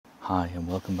Hi and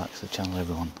welcome back to the channel,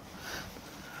 everyone.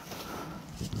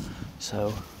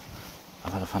 So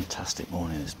I've had a fantastic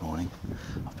morning this morning.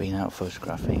 I've been out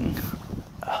photographing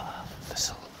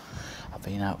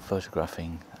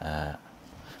the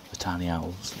tiny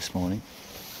owls this morning,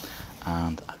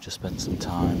 and I've just spent some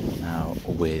time now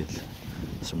with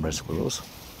some red squirrels,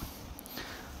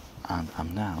 and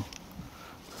I'm now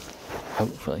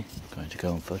hopefully going to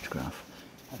go and photograph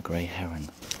a grey heron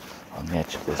on the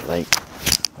edge of this lake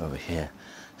over here.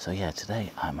 So yeah, today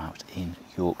I'm out in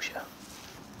Yorkshire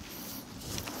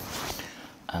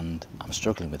and I'm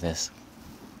struggling with this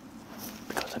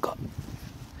because I've got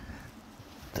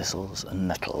thistles and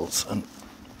nettles and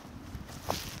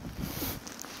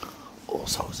all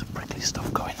sorts of prickly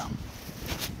stuff going on.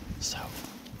 So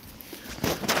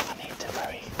I need to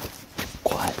very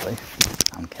quietly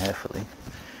and carefully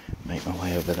make my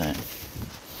way over there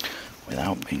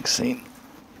without being seen.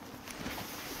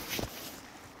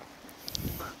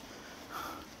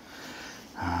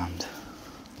 And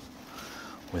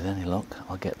with any luck,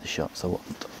 I'll get the shots I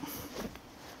want.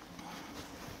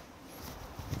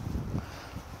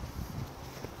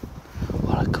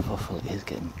 What a kerfuffle is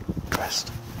getting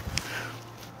dressed.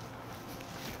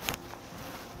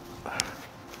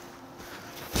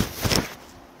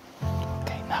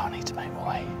 Okay, now I need to make my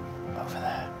way over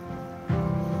there.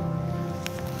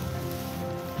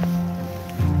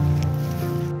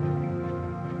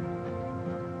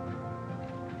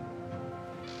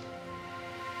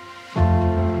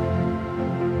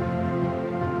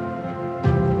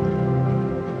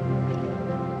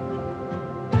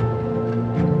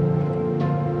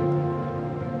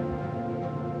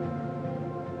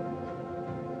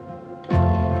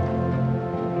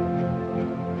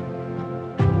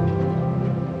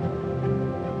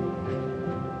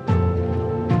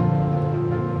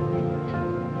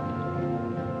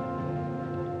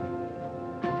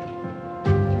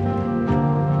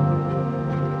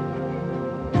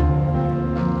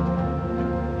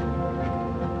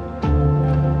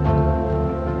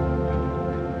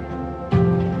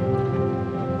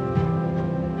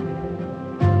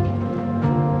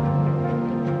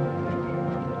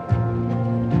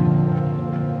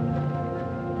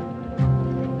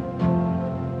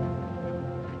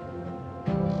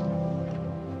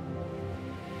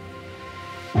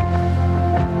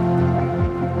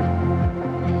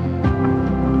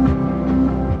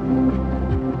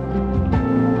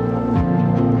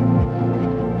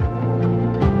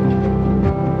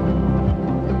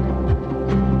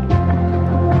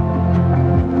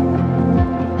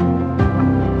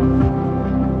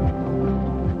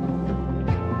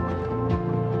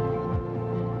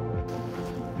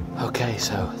 Okay,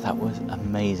 so that was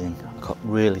amazing. I got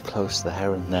really close to the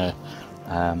heron there,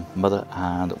 mother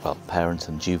and, well, parent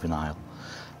and juvenile.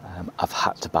 I've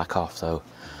had to back off though,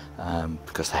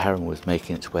 because the heron was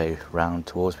making its way round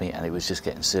towards me and it was just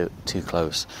getting too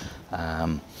close,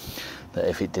 that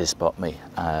if it did spot me,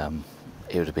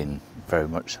 it would have been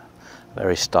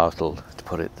very startled, to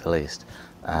put it the least,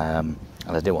 and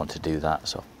I didn't want to do that,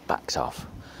 so I backed off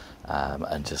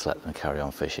and just let them carry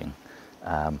on fishing.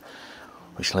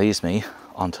 Which leads me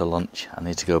on to lunch. I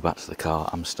need to go back to the car.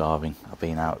 I'm starving. I've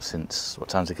been out since, what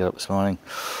time did I get up this morning?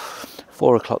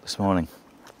 4 o'clock this morning.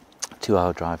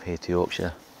 2-hour drive here to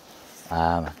Yorkshire.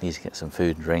 I need to get some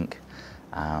food and drink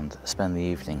and spend the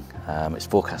evening. It's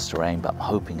forecast to rain, but I'm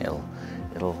hoping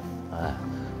it'll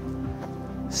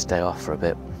stay off for a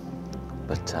bit.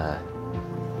 But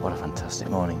what a fantastic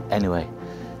morning. Anyway,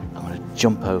 I'm going to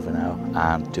jump over now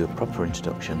and do a proper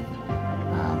introduction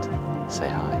and say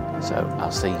hi. So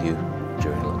I'll see you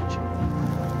during lunch.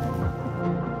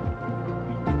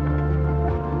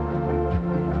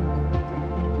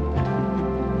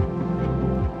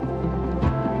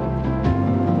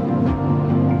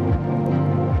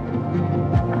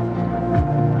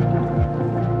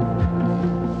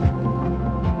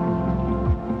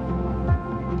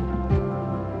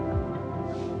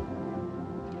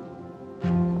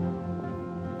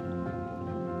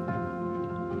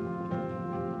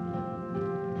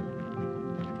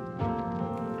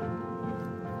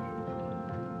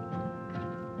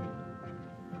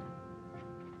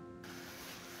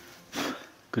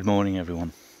 Good morning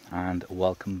everyone, and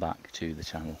welcome back to the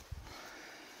channel.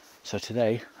 So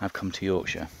today I've come to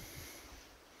Yorkshire.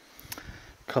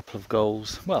 A couple of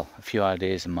goals, well, a few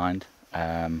ideas in mind,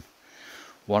 one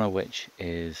of which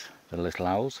is the little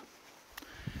owls,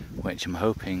 which I'm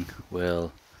hoping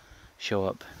will show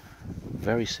up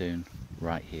very soon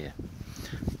right here,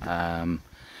 and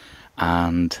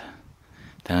then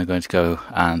I'm going to go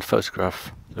and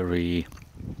photograph the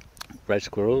red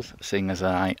squirrels, seeing as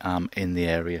I am in the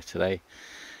area today.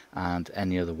 and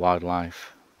any other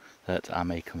wildlife that I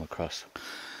may come across.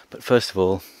 But first of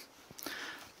all,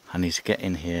 I need to get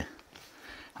in here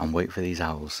and wait for these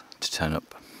owls to turn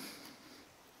up.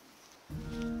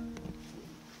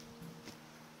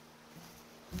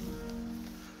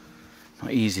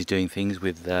 Not easy doing things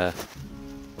with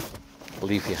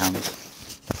leafy hands.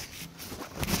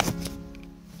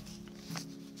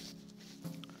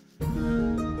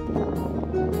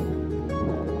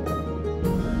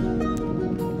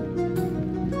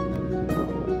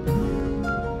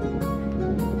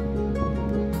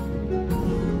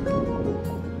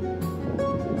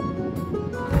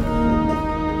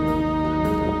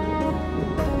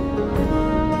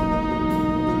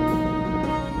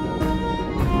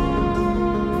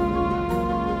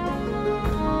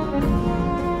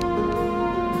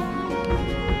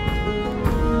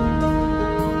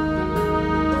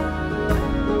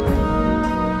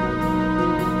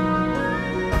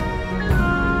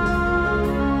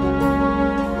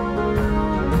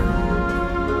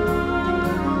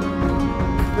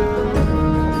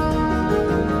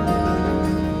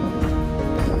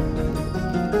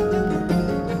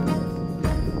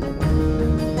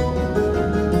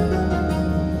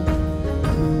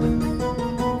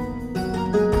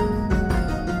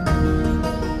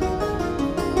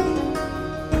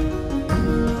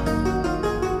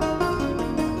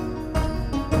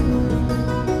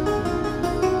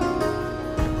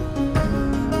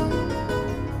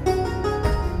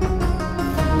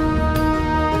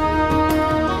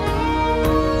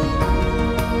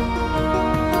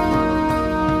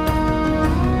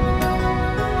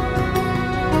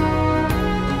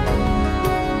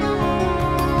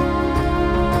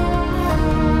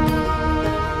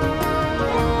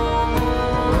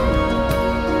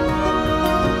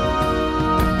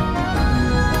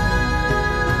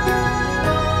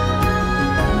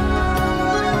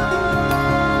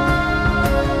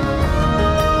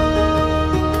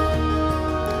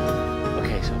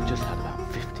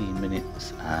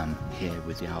 Here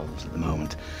with the owls at the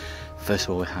moment. First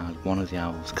of all, we had one of the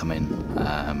owls come in,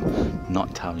 not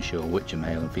entirely sure which are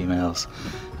male and females.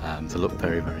 They look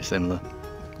very, very similar.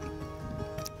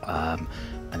 And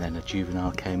then a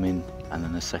juvenile came in, and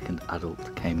then a second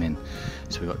adult came in.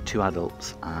 So we got 2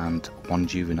 adults and 1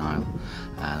 juvenile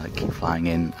that keep flying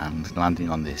in and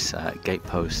landing on this gate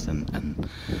post and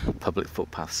public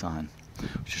footpath sign,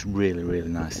 which is really, really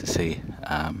nice to see.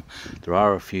 There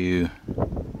are a few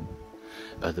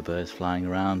other birds flying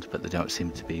around, but they don't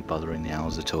seem to be bothering the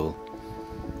owls at all.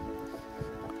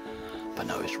 But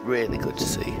no, it's really good to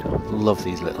see. Love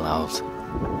these little owls.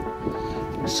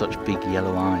 Such big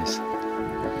yellow eyes.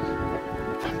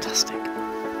 Fantastic.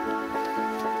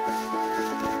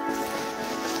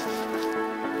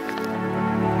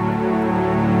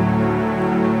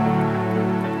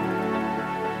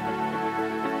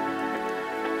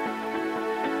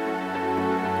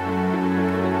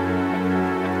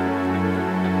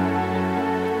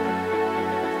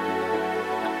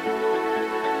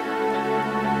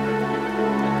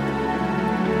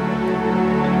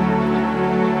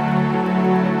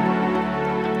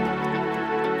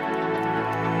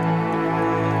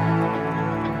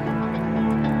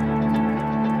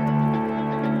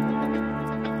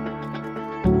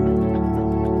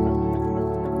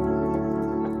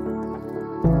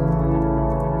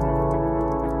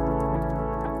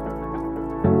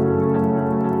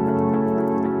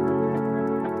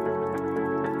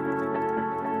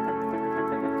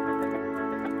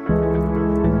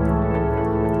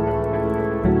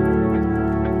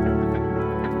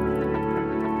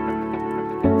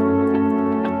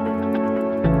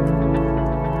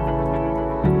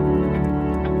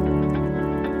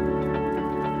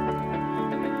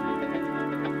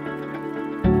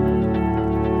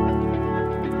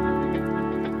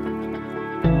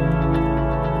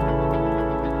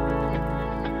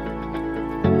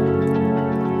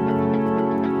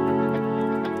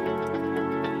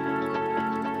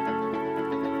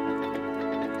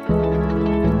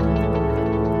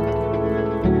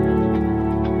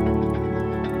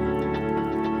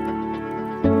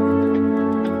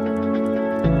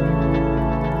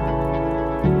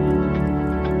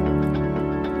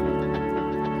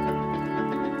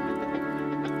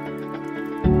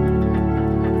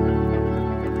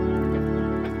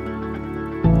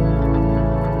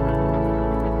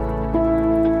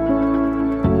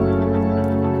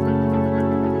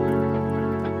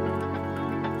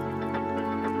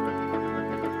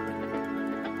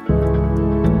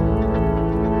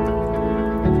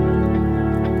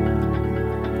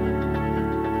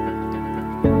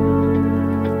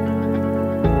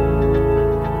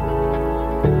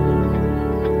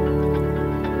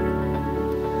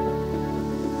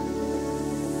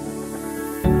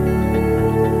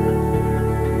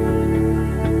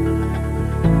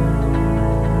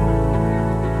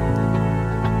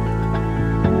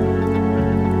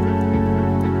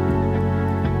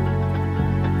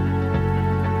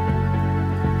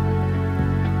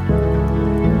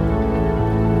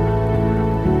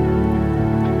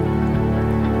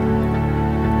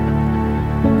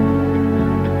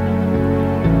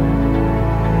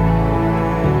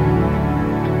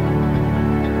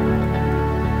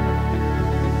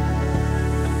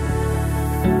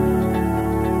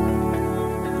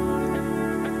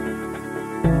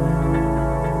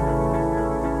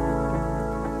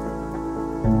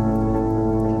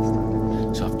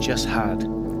 just had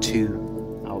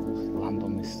 2 owls land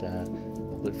on this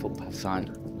public footpath sign.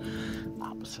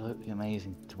 Absolutely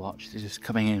amazing to watch. They're just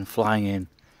coming in, flying in,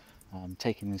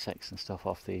 taking insects and stuff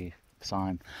off the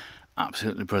sign.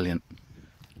 Absolutely brilliant.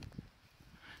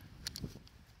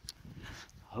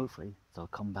 Hopefully they'll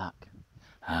come back.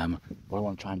 What I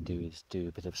want to try and do is do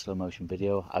a bit of slow motion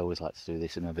video. I always like to do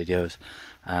this in my videos,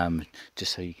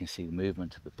 just so you can see the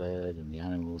movement of the bird and the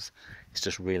animals. It's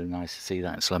just really nice to see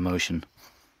that in slow motion.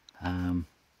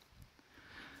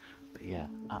 But yeah,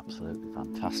 absolutely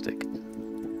fantastic.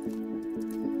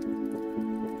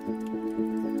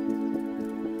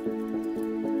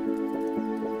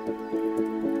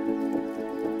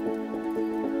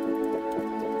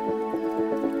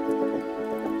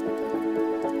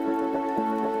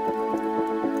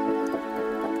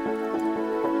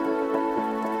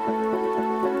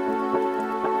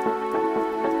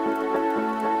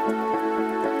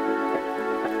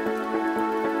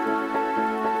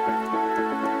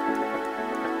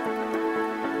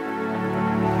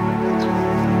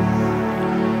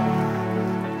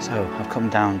 So I've come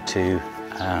down to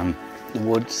the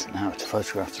woods now to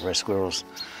photograph the red squirrels,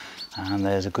 and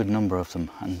there's a good number of them.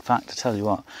 In fact, to tell you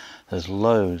what, there's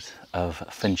loads of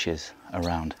finches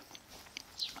around.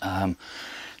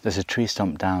 There's a tree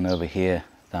stump down over here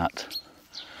that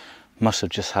must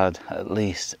have just had at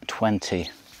least 20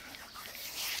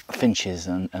 finches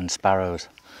and sparrows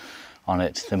on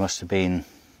it. There must have been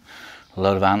a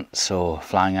load of ants or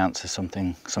flying ants or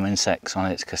something, some insects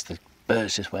on it, because the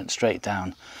birds just went straight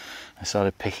down and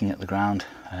started picking at the ground.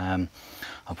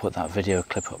 I'll put that video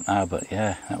clip up now, but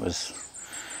yeah, that was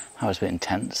a bit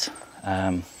intense.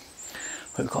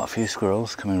 We've got a few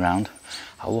squirrels coming around.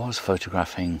 I was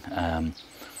photographing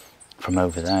from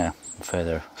over there,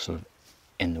 further sort of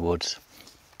in the woods,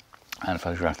 and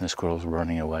photographing the squirrels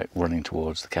running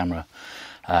towards the camera.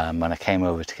 When I came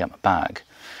over to get my bag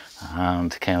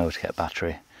and came over to get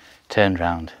battery, turned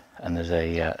round, and there's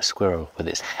a squirrel with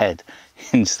its head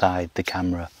inside the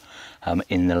camera,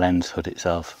 in the lens hood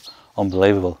itself.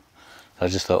 Unbelievable. I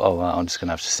just thought, oh well, I'm just going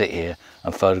to have to sit here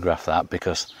and photograph that,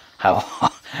 because how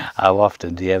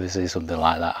often do you ever see something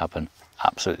like that happen?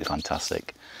 Absolutely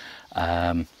fantastic.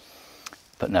 But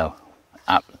no,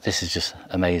 this is just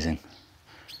amazing.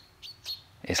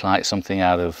 It's like something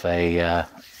out of a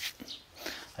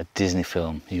Disney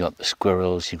film. You got the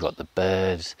squirrels, you've got the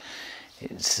birds,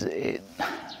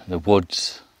 the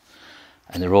woods,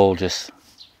 and they're all just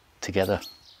together.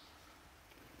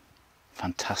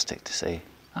 Fantastic to see,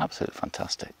 absolutely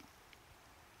fantastic.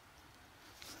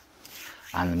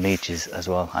 And the midges as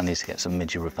well. I need to get some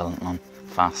midge repellent on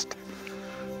fast.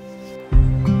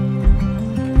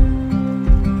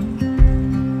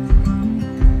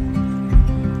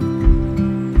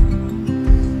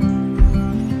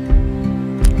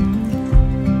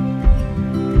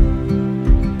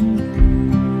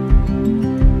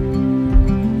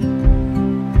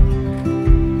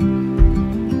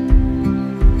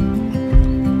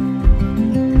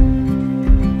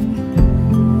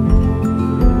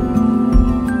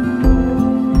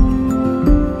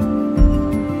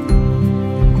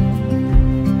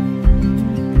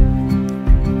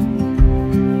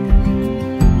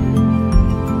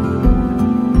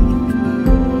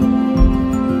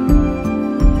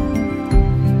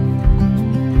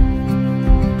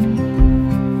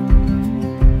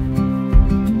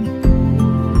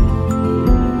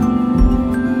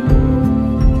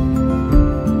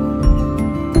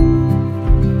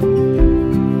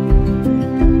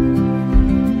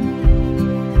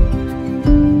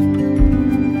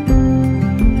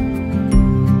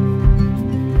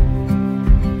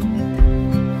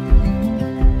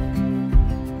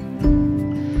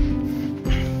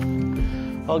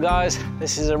 Well guys,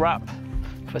 this is a wrap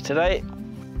for today.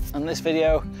 And this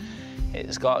video,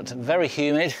 it's got very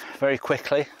humid very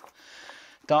quickly.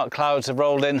 Dark clouds have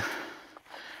rolled in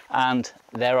and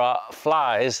there are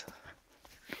flies,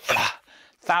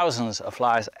 thousands of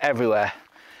flies everywhere.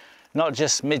 Not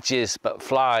just midges, but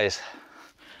flies.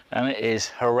 And it is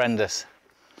horrendous.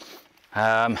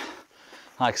 Like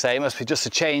I say, it must be just a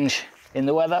change in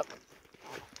the weather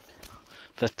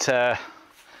that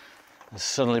has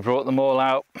suddenly brought them all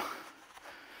out.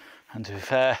 And to be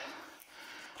fair,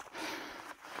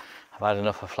 I've had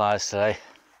enough of flies today.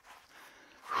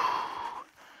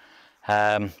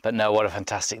 But no, what a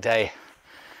fantastic day.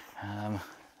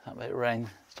 That bit of rain,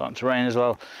 starting to rain as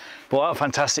well. But what a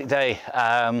fantastic day.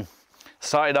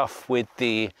 Started off with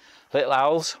the little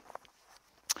owls.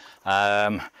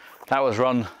 That was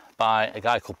run by a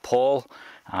guy called Paul.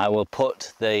 I will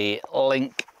put the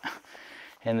link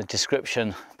in the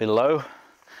description below.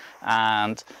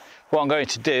 And what I'm going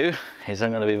to do is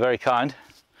I'm going to be very kind,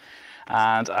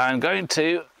 and I'm going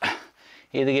to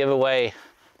either give away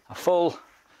a full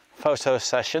photo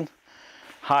session,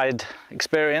 hide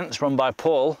experience run by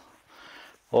Paul,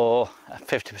 or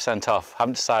 50% off.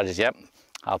 Haven't decided yet.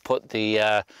 I'll put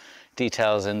the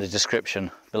details in the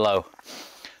description below.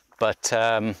 But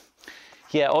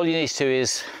yeah, all you need to do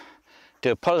is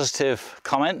do a positive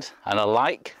comment and a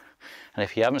like, and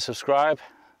if you haven't subscribed,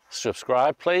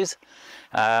 subscribe please,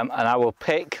 and I will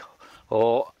pick,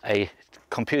 or a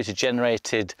computer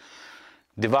generated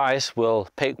device will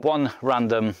pick one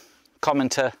random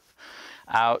commenter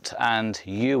out, and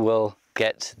you will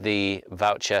get the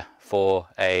voucher for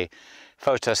a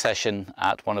photo session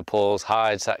at one of Paul's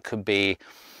hides. That could be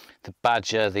the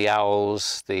badger, the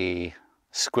owls, the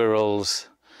squirrels,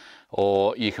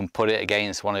 or you can put it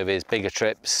against one of his bigger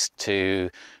trips to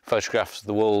photograph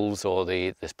the wolves or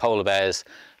the polar bears.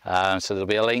 So there'll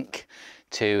be a link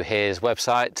to his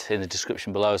website in the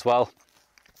description below as well.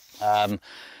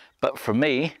 But for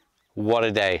me, what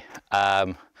a day.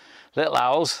 Little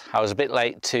owls, I was a bit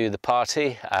late to the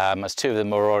party, as two of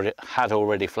them had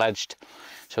already fledged,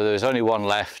 so there was only one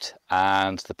left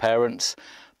and the parents,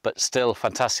 but still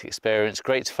fantastic experience,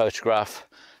 great to photograph.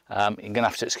 You're going to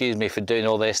have to excuse me for doing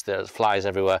all this, there's flies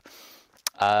everywhere.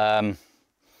 And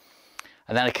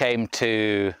then I came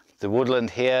to the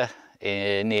woodland here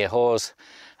near Hawes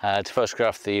to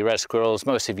photograph the red squirrels.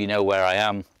 Most of you know where I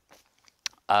am.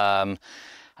 And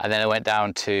then I went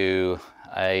down to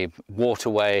a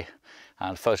waterway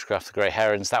and photographed the grey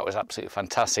herons. That was absolutely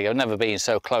fantastic. I've never been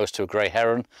so close to a grey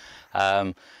heron,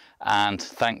 and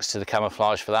thanks to the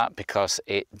camouflage for that, because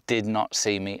it did not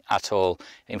see me at all.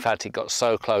 In fact, it got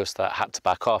so close that I had to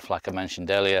back off, like I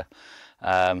mentioned earlier.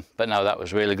 But no, that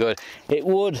was really good. It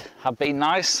would have been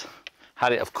nice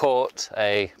had it have caught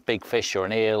a big fish or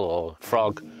an eel or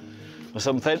frog or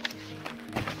something,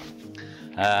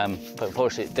 but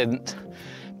unfortunately it didn't.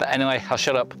 But anyway, I'll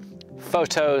shut up.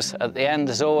 Photos at the end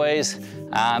as always,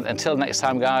 and until next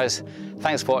time guys,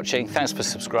 thanks for watching, thanks for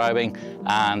subscribing,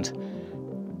 and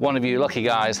one of you lucky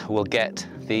guys will get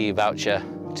the voucher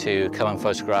to come and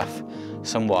photograph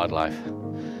some wildlife.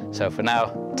 So for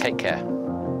now, take care.